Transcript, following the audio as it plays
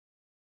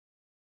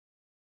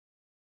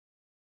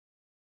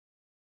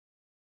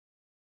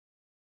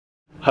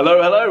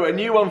Hello, hello, a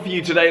new one for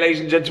you today, ladies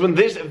and gentlemen.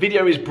 This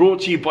video is brought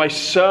to you by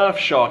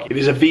Surfshark. It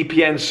is a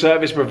VPN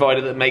service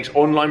provider that makes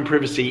online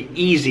privacy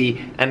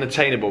easy and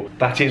attainable.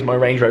 That is my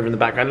Range Rover in the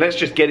background. Let's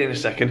just get in a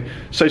second.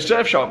 So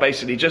Surfshark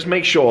basically just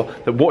makes sure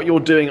that what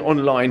you're doing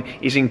online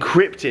is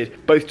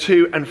encrypted both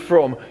to and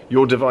from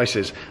your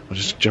devices. I'll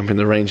just jump in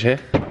the range here.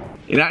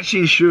 It actually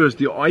ensures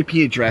the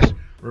IP address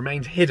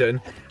remains hidden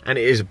and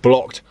it is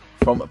blocked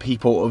from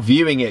people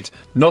viewing it.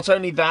 Not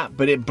only that,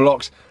 but it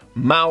blocks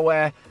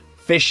malware,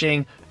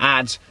 phishing,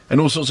 ads,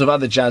 and all sorts of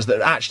other jazz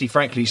that actually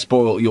frankly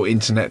spoil your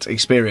internet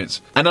experience.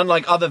 And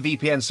unlike other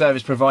VPN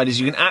service providers,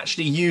 you can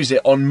actually use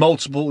it on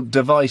multiple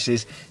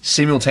devices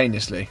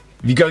simultaneously.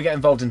 If you go get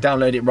involved and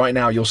download it right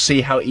now, you'll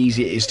see how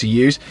easy it is to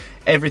use.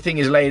 Everything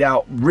is laid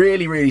out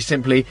really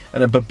simply,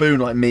 and a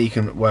baboon like me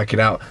can work it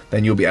out,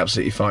 then you'll be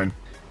absolutely fine.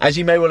 As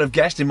you may well have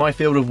guessed, in my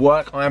field of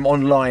work, I am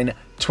online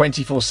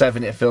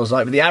 24/7 it feels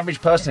like, but the average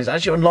person is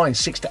actually online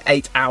 6 to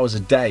 8 hours a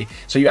day.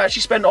 So you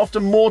actually spend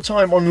often more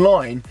time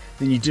online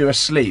than you do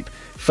asleep.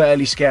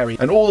 Fairly scary.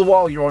 And all the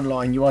while you're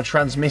online, you are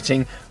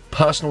transmitting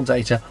personal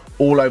data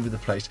all over the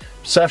place.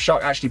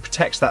 Surfshark actually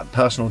protects that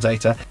personal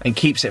data and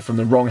keeps it from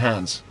the wrong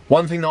hands.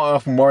 One thing that I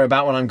often worry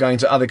about when I'm going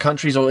to other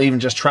countries or even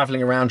just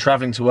traveling around,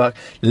 traveling to work,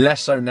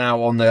 less so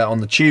now on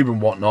the tube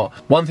and whatnot.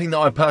 One thing that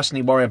I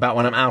personally worry about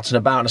when I'm out and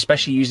about, and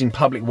especially using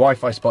public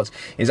Wi-Fi spots,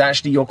 is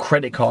actually your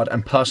credit card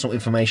and personal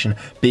information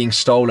being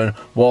stolen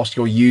whilst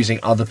you're using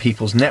other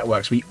people's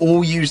networks. We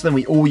all use them,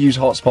 we all use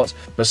hotspots,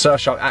 but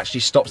Surfshark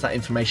actually stops that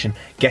information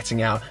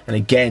getting out and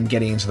again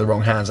getting into the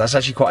wrong hands. That's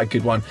actually quite a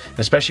good one,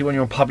 especially when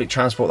you're on public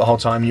transport the whole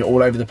time and you're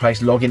all over the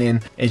place logging in.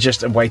 It's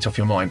just a weight off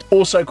your mind.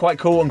 Also quite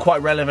cool and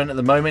quite relevant at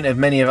the moment if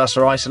many of us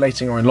are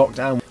isolating or in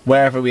lockdown,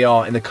 wherever we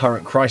are in the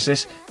current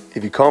crisis.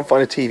 If you can't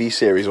find a TV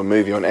series or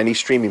movie on any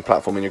streaming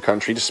platform in your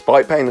country,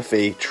 despite paying the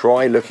fee,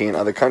 try looking in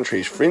other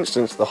countries. For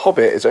instance, The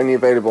Hobbit is only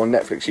available on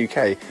Netflix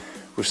UK.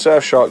 With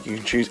Surfshark, you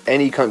can choose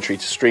any country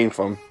to stream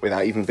from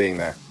without even being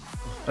there.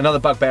 Another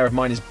bugbear of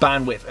mine is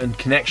bandwidth and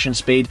connection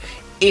speed.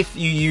 If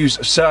you use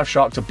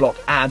Surfshark to block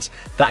ads,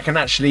 that can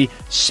actually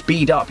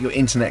speed up your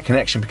internet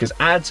connection because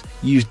ads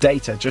use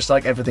data just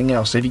like everything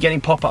else. So if you're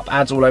getting pop-up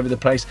ads all over the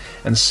place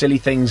and silly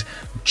things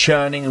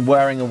churning and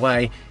whirring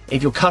away,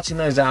 if you're cutting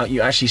those out, you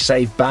actually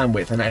save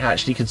bandwidth and it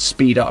actually could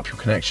speed up your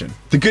connection.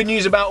 The good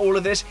news about all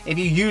of this, if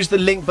you use the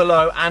link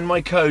below and my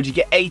code, you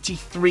get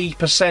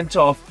 83%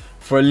 off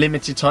for a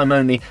limited time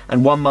only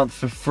and 1 month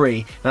for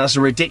free. Now that's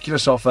a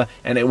ridiculous offer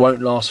and it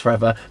won't last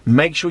forever.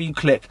 Make sure you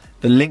click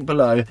the link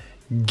below,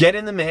 get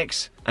in the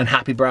mix, and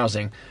happy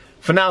browsing.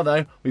 For now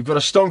though, we've got a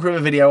stonker of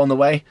a video on the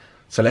way,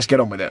 so let's get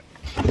on with it.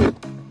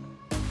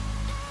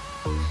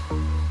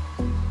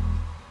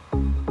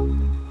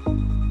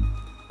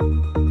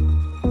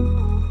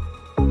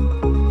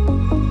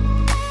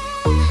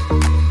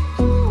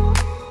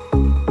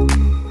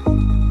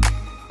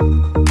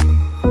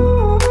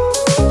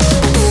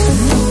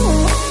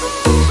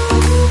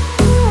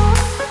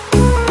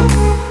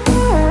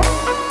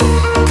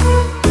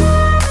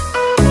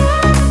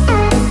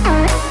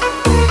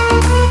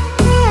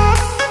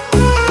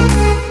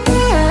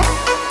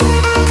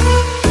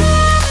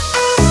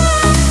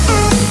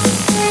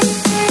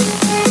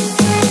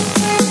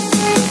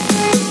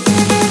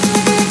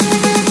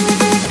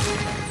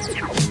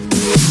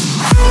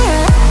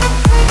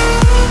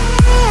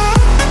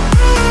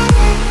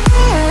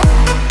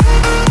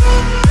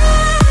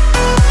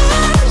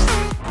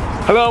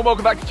 Hello and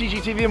welcome back to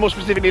TGTV, and more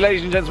specifically,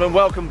 ladies and gentlemen,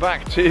 welcome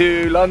back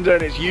to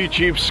London. It's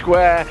YouTube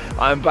Square.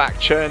 I'm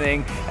back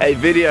churning a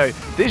video.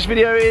 This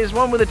video is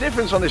one with a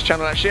difference on this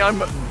channel actually.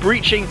 I'm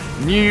breaching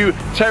new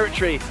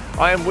territory.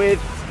 I am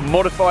with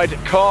Modified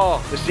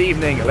Car this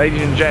evening,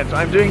 ladies and gents.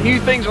 I'm doing new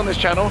things on this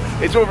channel.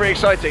 It's all very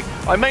exciting.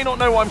 I may not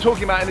know what I'm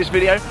talking about in this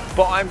video,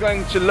 but I'm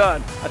going to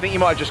learn. I think you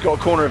might have just got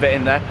a corner of it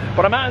in there.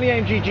 But I'm out in the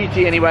AMG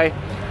GT anyway,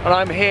 and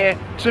I'm here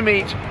to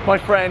meet my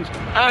friend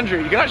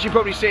Andrew. You can actually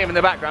probably see him in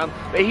the background,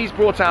 but he's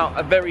brought out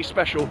a very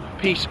special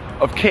piece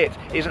of kit.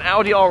 It's an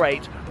Audi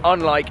R8,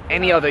 unlike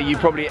any other you've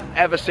probably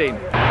ever seen.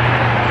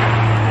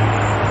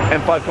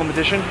 M5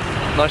 competition,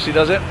 nicely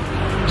does it.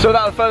 So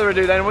without further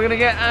ado then, we're gonna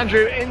get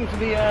Andrew into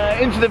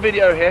the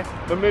video here.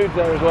 Mahmood's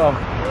there as well.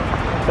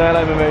 Say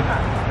hello, Mahmood.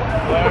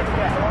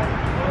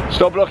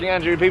 Stop blocking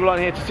Andrew, people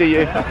aren't here to see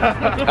you.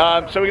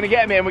 So we're gonna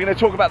get him in, we're gonna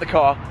talk about the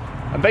car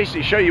and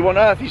basically show you what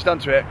on earth he's done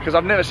to it, because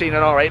I've never seen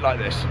an R8 like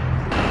this.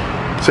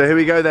 So here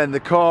we go then, the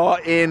car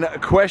in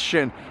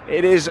question.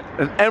 It is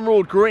an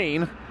emerald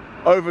green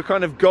over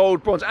kind of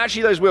gold bronze.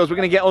 Actually those wheels, we're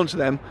gonna get onto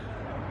them,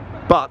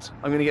 but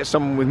I'm gonna get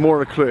someone with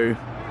more of a clue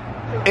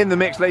in the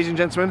mix, ladies and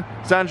gentlemen.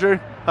 It's Andrew.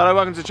 Hello,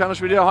 welcome to the channel.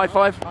 Should we do a high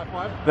five? High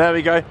five. There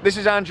we go. This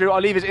is Andrew.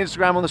 I'll leave his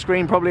Instagram on the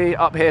screen, probably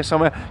up here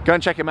somewhere. Go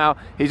and check him out.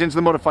 He's into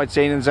the modified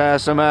scene and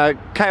there's some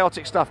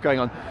chaotic stuff going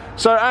on.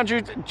 So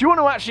Andrew, do you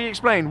want to actually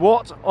explain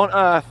what on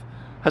earth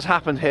has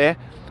happened here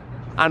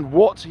and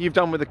what you've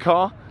done with the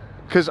car?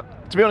 Because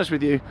to be honest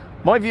with you,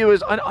 My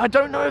viewers, I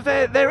don't know if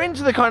they're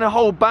into the kind of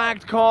whole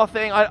bagged car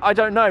thing. I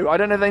don't know. I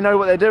don't know if they know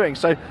what they're doing.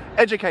 So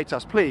educate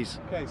us, please.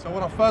 Okay, so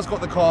when I first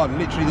got the car,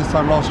 literally this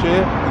time last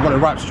year, I got it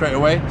wrapped straight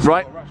away. So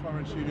right. I got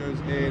Wrapped Studios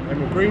in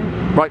Emerald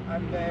Green. Right.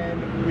 And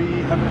then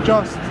we have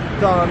just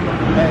done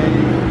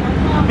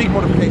a big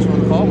modification on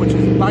the car, which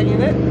is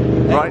bagging it,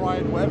 right.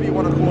 Ride, whatever you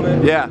want to call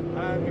it. Yeah.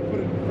 And we put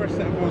a fresh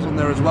set of wheels on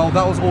there as well.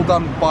 That was all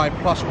done by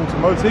Plush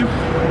Automotive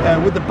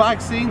with the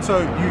bag scene. So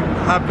you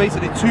have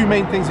basically two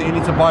main things that you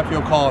need to buy for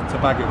your car to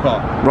bag your car.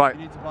 Right.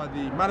 You need to buy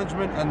the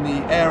management and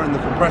the air and the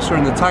compressor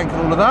and the tank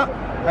and all of that,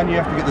 and you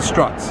have to get the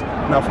struts.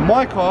 Now for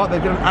my car, they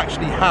didn't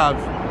actually have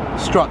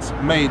struts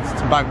made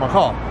to bag my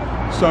car.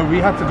 So we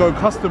had to go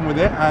custom with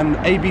it, and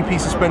ABP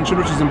Suspension,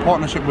 which is in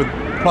partnership with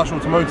Plush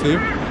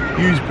Automotive,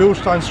 use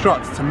Bilstein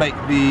struts to make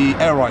the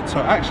air ride. So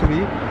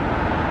actually,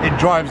 it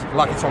drives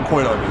like it's on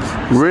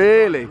coilovers.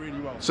 Really?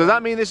 Really well. So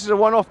that means this is a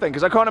one-off thing?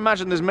 Because I can't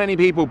imagine there's many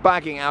people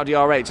bagging Audi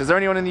R8s. Is there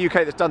anyone in the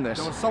UK that's done this?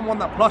 There was someone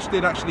that Plush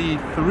did actually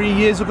 3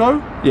 years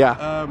ago.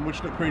 Yeah.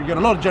 Which looked pretty good. A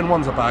lot of Gen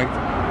 1s are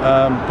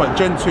bagged, but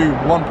Gen 2,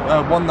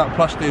 one that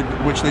Plush did,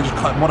 which they just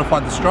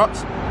modified the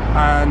struts,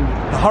 and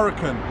the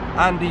Hurricane.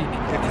 Andy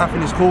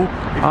Caffin is cool.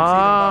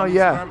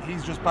 Yeah.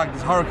 He's just bagged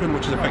his Hurricane,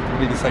 which is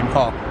effectively the same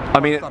car. I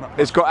mean,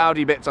 it's got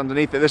Audi bits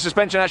underneath it. The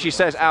suspension actually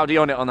says Audi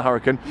on it on the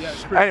Hurricane. Yeah,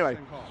 anyway,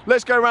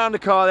 let's go around the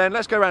car then.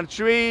 Let's go around.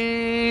 Should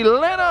we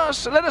let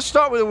us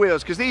start with the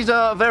wheels, because these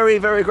are very,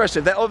 very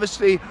aggressive. They're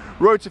obviously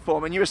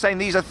rotiform, and you were saying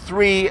these are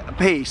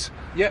 3-piece.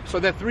 Yep, so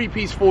they're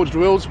 3-piece forged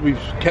wheels. We've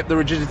kept the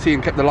rigidity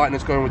and kept the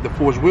lightness going with the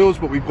forged wheels,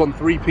 but we've gone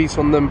 3-piece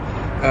on them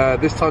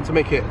this time to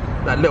make it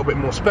that little bit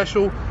more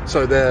special.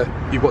 So there,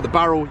 you've got the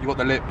barrel, you've got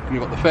the lip, and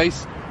you've got the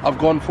face. I've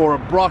gone for a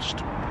brushed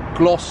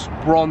gloss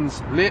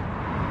bronze lip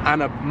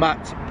and a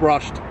matte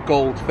brushed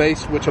gold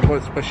face, which are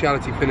both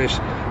speciality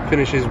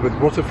finishes with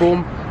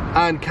rotiform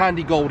and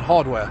candy gold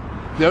hardware.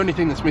 The only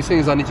thing that's missing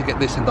is I need to get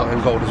this in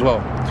gold as well.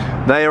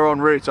 They are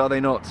en route, are they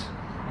not?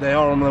 They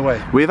are on their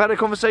way. We've had a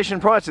conversation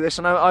prior to this,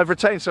 and I've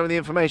retained some of the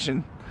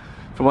information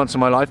for once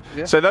in my life.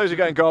 Yeah. So those are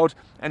going gold,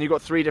 and you've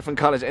got 3 different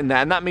colours in there,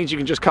 and that means you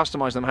can just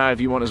customise them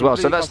however you want as well.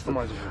 So that's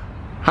customizable.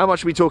 How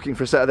much are we talking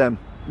for a set of them,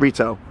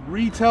 retail?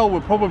 Retail, we're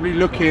probably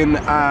looking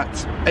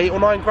at 8 or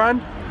 9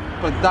 grand,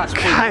 but that's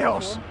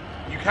chaos.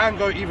 You can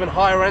go even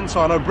higher end. So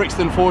I know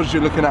Brixton Forged,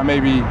 you're looking at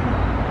maybe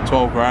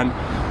 12 grand,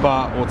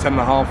 or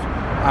 10.5,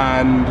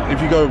 and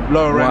if you go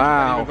lower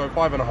end, you can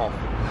go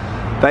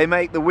 5.5. They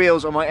make the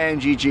wheels on my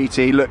AMG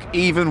GT look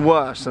even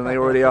worse than they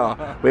already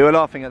are. We were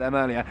laughing at them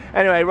earlier.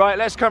 Anyway, right,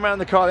 let's come around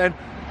the car then.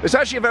 It's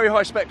actually a very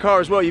high spec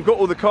car as well. You've got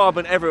all the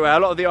carbon everywhere. A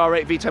lot of the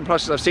R8 V10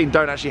 Pluses I've seen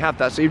don't actually have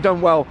that, so you've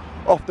done well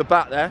off the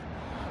bat there.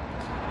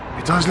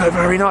 It does look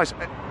very nice.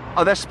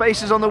 Are there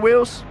spaces on the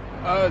wheels?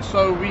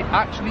 So we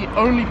actually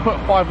only put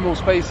 5mm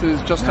spaces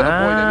just to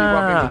avoid any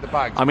rubbing with the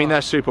bags. I mean, they're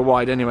super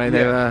wide anyway. Yeah.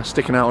 They're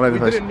sticking out all over the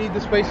place. We didn't need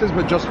the spaces,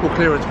 but just for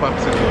clearance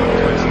purposes.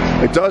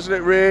 It does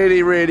look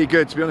really, really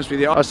good, to be honest with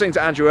you. I was saying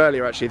to Andrew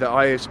earlier actually that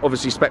I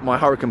obviously spec my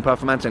Hurricane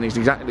Performante, and it's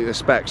exactly the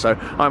spec, so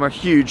I'm a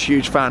huge,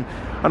 huge fan.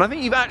 And I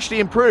think you've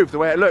actually improved the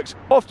way it looks.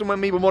 Often when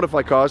people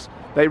modify cars,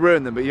 they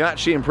ruin them, but you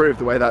actually improved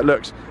the way that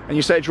looks. And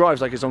you say it drives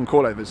like it's on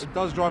coilovers. It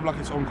does drive like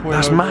it's on coilovers.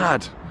 That's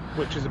mad.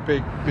 Which is a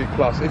big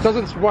plus. It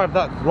doesn't ride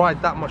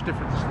that much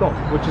different to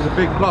stock, which is a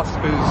big plus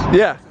because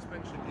the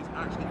suspension is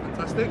actually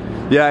fantastic.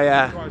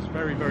 Yeah. It drives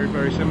very, very,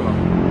 very similar.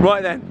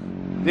 Right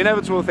then, the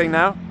inevitable thing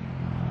now.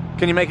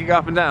 Can you make it go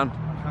up and down? I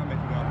can make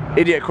it go up and down.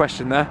 Idiot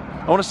question there.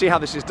 I want to see how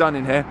this is done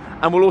in here,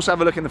 and we'll also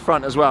have a look in the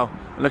front as well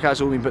and look how it's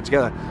all been put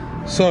together.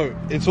 So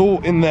it's all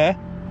in there.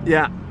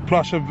 Yeah.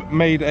 Plush have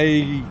made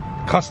a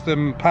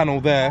custom panel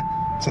there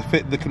to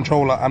fit the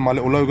controller and my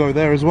little logo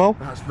there as well.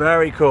 That's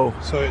very cool.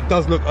 So it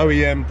does look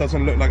OEM,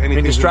 doesn't look like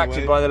anything. Been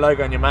distracted by the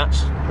logo on your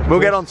mats. We'll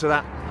get onto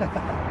that.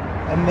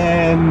 And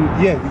then,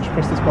 yeah, you just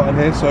press this button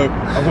here. So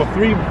I've got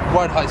 3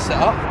 ride heights set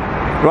up.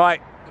 Right.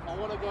 If I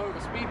want to go over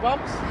speed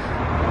bumps,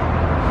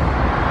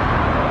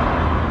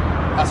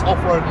 that's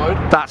off-road mode.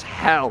 That's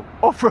hell.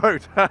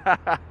 Off-road.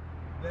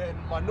 Then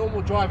my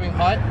normal driving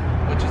height,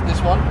 which is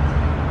this one.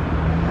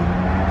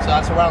 So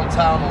that's around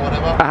town or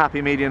whatever. A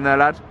happy medium there,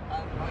 lad.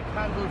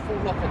 Can go full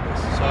lock on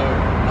this, so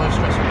no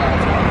stress on that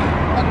at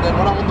all. And then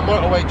when I'm on the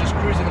motorway just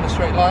cruising in a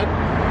straight line,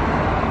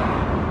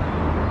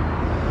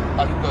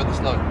 I can go this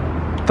low.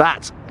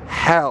 That's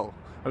hell.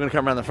 I'm going to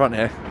come around the front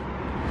here.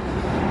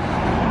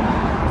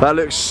 That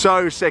looks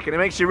so sick, and it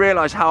makes you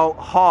realise how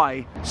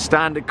high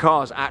standard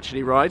cars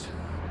actually ride.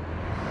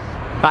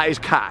 That is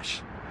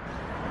cash.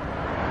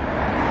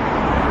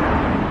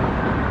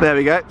 There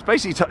we go. It's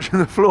basically touching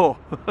the floor.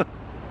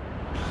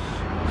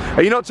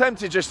 Are you not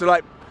tempted just to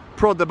like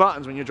prod the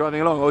buttons when you're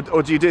driving along,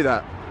 or do you do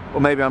that? Or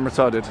maybe I'm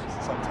retarded.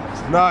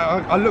 Sometimes. No,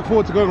 I look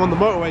forward to going on the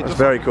motorway. That's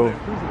very cool.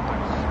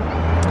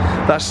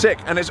 That's sick,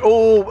 and it's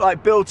all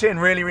like built in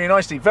really, really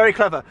nicely. Very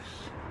clever.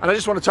 And I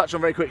just want to touch on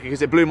very quickly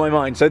because it blew my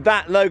mind. So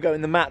that logo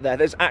in the mat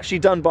there's actually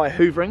done by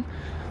hoovering.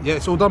 Yeah,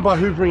 it's all done by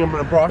hoovering and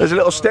a brush. There's a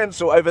little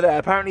stencil over there.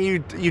 Apparently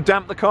you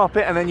damp the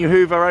carpet and then you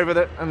hoover over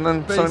it and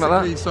then basically, something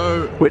like that.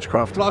 So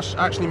witchcraft. Plush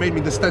actually made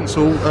me the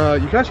stencil.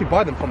 You can actually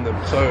buy them from them.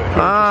 So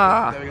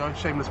there we go,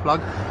 shameless plug.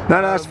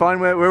 No, that's fine.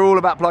 We're all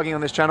about plugging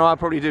on this channel. I'll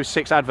probably do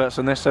 6 adverts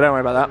on this, so don't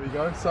worry about that.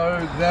 There we go.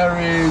 So there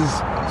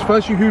is.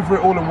 First you hoover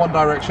it all in one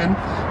direction.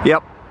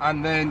 Yep.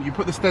 And then you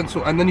put the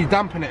stencil, and then you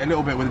dampen it a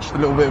little bit with just a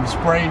little bit of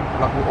spray,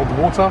 like all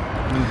the water,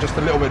 and just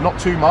a little bit, not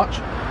too much.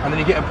 And then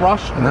you get a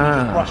brush, and then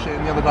you just brush it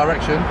in the other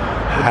direction.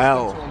 With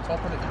Hell. the stencil on top,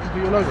 and it can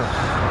do your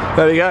logo.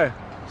 There we go.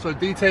 So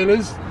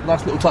detailers,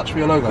 nice little touch for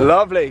your logo.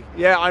 Lovely.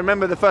 Yeah, I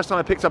remember the first time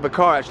I picked up a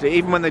car. Actually,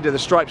 even when they did the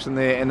stripes in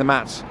the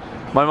mats,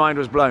 my mind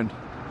was blown.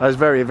 I was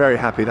very, very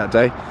happy that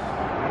day.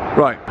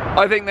 Right.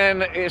 I think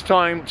then it's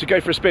time to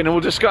go for a spin, and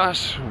we'll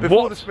discuss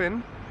Before the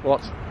spin.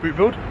 What? Boot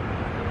build.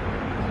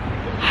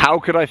 How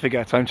could I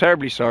forget? I'm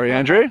terribly sorry,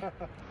 Andrew.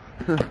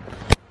 Alright,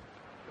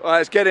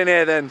 let's get in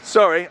here then.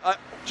 Sorry.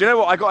 Do you know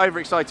what? I got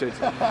overexcited.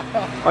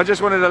 I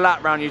just wanted a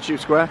lap round YouTube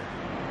Square.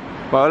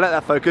 Well, I'll let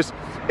that focus.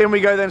 In we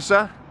go then,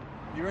 sir.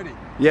 You ready?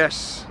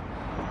 Yes.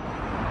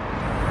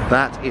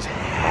 That is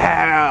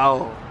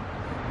hell.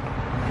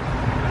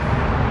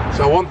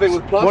 So one thing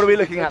with Plush. What are we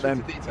looking at then?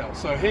 Detail.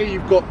 So here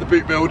you've got the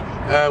boot build,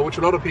 which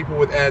a lot of people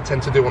with Air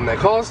tend to do on their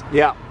cars.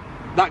 Yeah.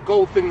 That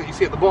gold thing that you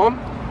see at the bottom.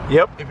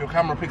 Yep. If your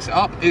camera picks it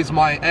up, is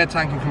my air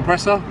tank and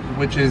compressor,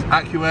 which is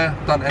AccuAir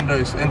done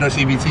Endo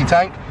CVT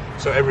tank.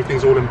 So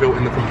everything's all inbuilt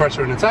in the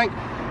compressor in the tank.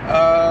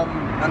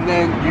 And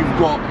then you've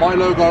got my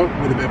logo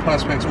with a bit of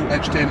Perspex all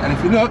etched in. And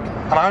if you look,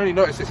 and I only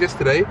noticed this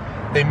yesterday,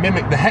 they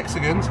mimic the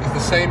hexagons is the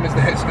same as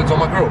the hexagons on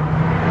my grill.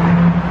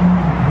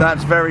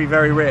 That's very,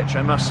 very rich,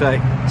 I must say.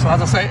 So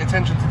as I say,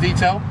 attention to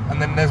detail. And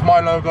then there's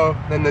my logo,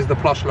 then there's the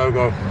Plush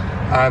logo,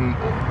 and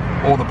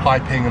all the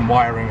piping and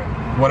wiring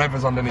and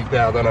whatever's underneath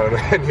there. I don't know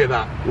any of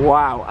that.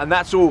 Wow, and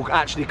that's all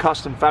actually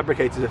custom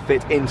fabricated to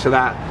fit into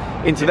that,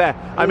 there.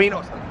 I mean,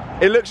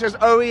 it looks as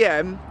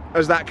OEM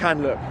as that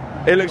can look.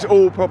 It looks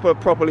all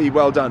properly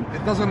well done.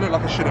 It doesn't look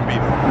like it shouldn't be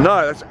though.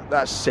 No,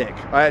 that's sick.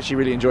 I actually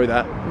really enjoy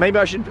that. Maybe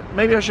I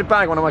should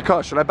bag one of my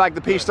cars. Should I bag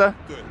the Pista?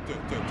 Do it.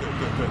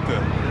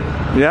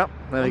 Yeah,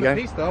 there we go.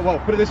 Pista, well,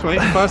 put it this way,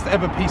 first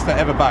ever Pista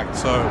ever bagged,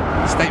 so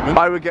statement.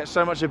 I would get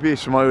so much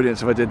abuse from my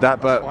audience if I did that,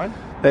 but fine.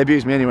 They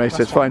abuse me anyway,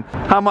 so it's fine.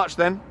 How much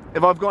then?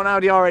 If I've got an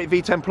Audi R8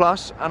 V10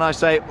 Plus and I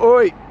say,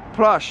 oi,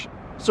 Plush,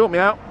 sort me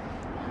out.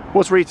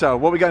 What's retail?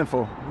 What are we going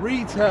for?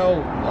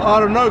 Retail, I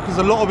don't know, because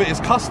a lot of it is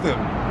custom.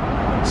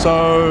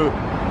 So,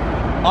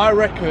 I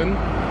reckon,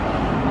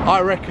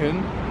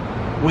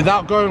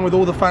 without going with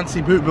all the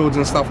fancy boot builds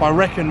and stuff, I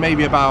reckon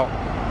maybe about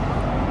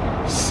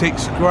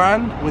 6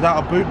 grand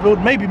without a boot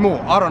build, maybe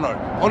more, I don't know.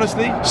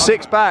 Honestly.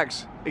 6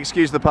 bags,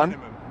 excuse the pun.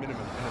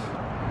 Minimum.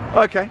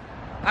 Okay.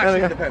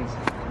 Actually, it depends.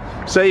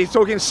 So you're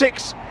talking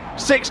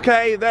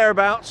 6k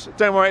thereabouts.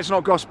 Don't worry, it's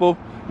not gospel.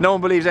 No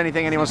one believes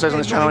anything anyone says on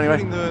this channel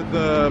anyway.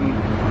 The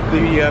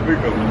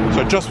boot build.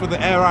 So just for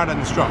the air ride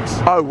and the struts.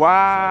 Oh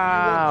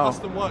wow!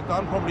 Custom work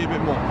done, probably a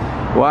bit more.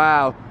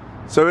 Wow.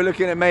 So we're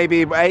looking at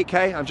maybe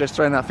 8k. I'm just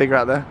throwing that figure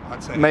out there.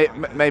 I'd say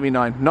maybe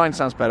 9. 9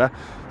 sounds better.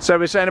 So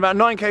we're saying about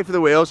 9k for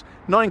the wheels,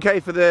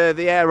 9k for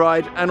the air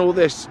ride, and all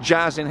this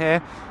jazz in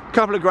here. A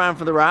couple of grand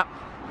for the wrap.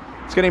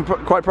 It's getting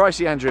quite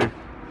pricey, Andrew.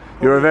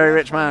 You're a very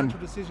rich man.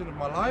 Decision of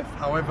my life.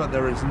 However,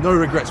 there is no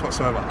regrets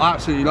whatsoever. I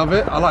absolutely love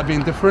it. I like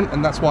being different,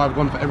 and that's why I've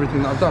gone for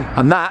everything that I've done.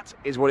 And that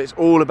is what it's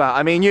all about.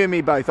 I mean, you and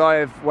me both. I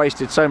have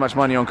wasted so much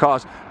money on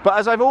cars, but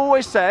as I've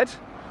always said,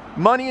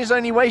 money is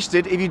only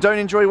wasted if you don't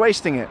enjoy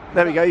wasting it.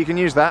 There we go. You can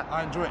use that.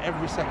 I enjoy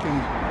every second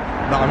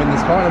that I'm in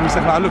this car, and every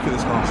second I look at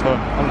this car.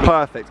 So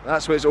perfect.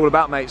 That's what it's all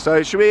about, mate.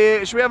 So should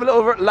we have a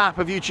little lap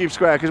of YouTube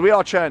Square, because we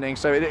are churning,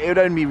 so it would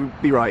only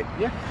be right.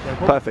 Yeah.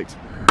 Perfect.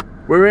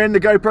 We're in, the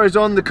GoPro's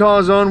on, the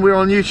car's on, we're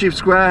on YouTube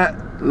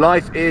Square.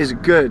 Life is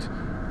good.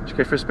 Should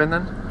we go for a spin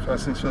then?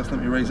 First things first,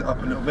 let me raise it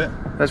up a little bit.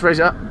 Let's raise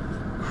it up.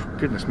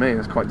 Goodness me,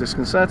 that's quite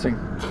disconcerting.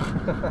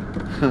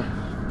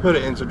 Put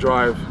it into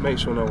drive, make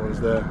sure no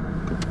one's there.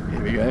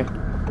 Here we go.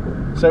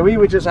 So we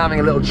were just having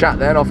a little chat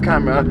then off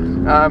camera.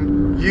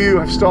 You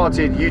have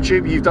started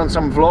YouTube, you've done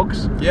some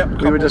vlogs.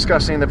 Yep. We were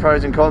discussing the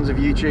pros and cons of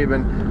YouTube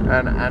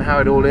and how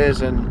it all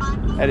is, and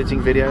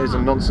editing videos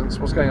and nonsense.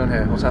 What's going on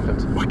here? What's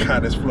happened? My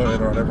cat is floating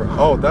around everywhere.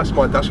 Oh, that's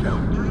my dash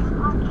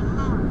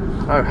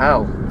cam. Oh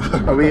hell.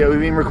 Are we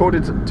being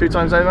recorded 2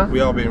 times over? We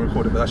are being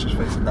recorded, but that's just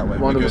facing that way.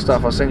 Wonderful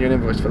stuff. I'll send you an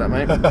invoice for that,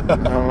 mate.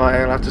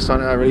 I'll have to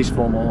sign a release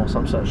form or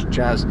some such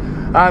jazz.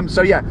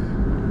 So yeah,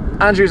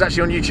 Andrew's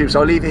actually on YouTube,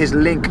 so I'll leave his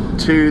link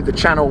to the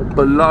channel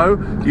below.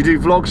 You do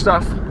vlog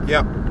stuff?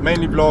 Yeah,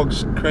 mainly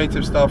vlogs,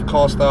 creative stuff,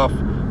 car stuff,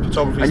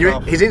 photography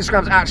stuff. His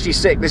Instagram's actually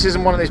sick. This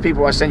isn't one of those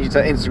people I send you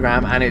to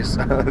Instagram and it's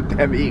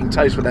them eating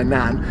toast with their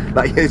nan.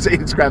 Like, his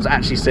Instagram's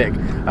actually sick.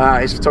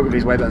 His photography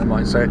is way better than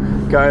mine, so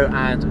go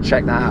and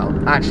check that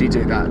out. Actually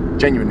do that.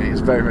 Genuinely, it's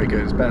very, very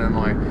good. It's better than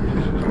my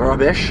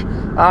rubbish.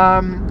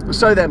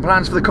 So then,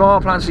 plans for the car,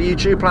 plans for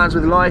YouTube, plans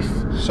with life?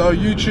 So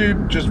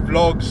YouTube, just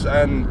vlogs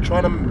and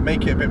trying to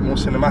make it a bit more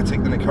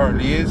cinematic than it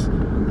currently is,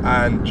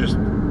 and just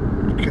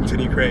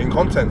continue creating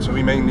content. So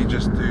we mainly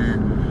just do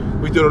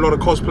We did a lot of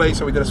cosplay,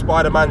 so we did a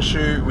Spider-Man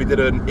shoot, we did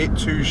an It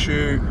 2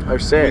 shoot. Oh,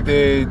 sick. We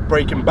did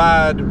Breaking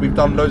Bad, we've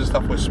done loads of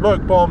stuff with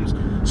smoke bombs,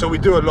 so we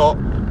do a lot.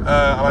 And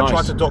I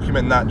try to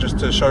document that just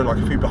to show like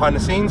a few behind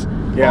the scenes.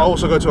 Yeah. I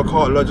also go to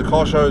loads of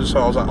car shows, so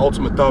I was at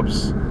Ultimate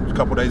Dubs a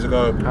couple of days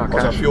ago. Okay. I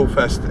was at Fuel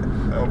Fest,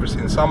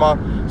 obviously in summer,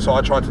 so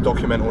I tried to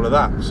document all of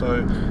that.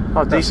 So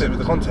that's it with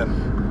the content.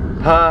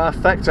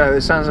 Perfecto.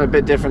 This sounds a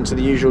bit different to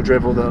the usual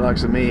drivel that the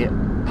likes of me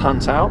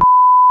punt out.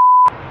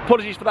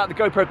 Apologies for that, the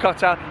GoPro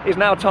cutout. It's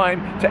now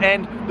time to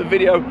end the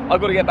video.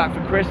 I've got to get back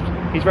for crisps.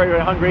 He's very,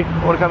 very hungry.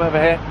 I want to come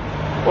over here.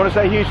 I want to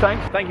say a huge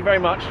thanks. Thank you very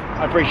much.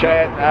 I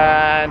appreciate it.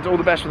 And all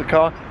the best with the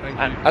car. Thank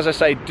and you. as I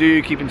say,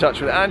 do keep in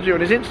touch with Andrew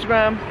on his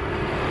Instagram.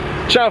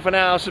 Ciao for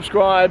now,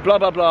 subscribe, blah,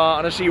 blah, blah.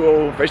 And I'll see you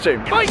all very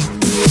soon. Bye.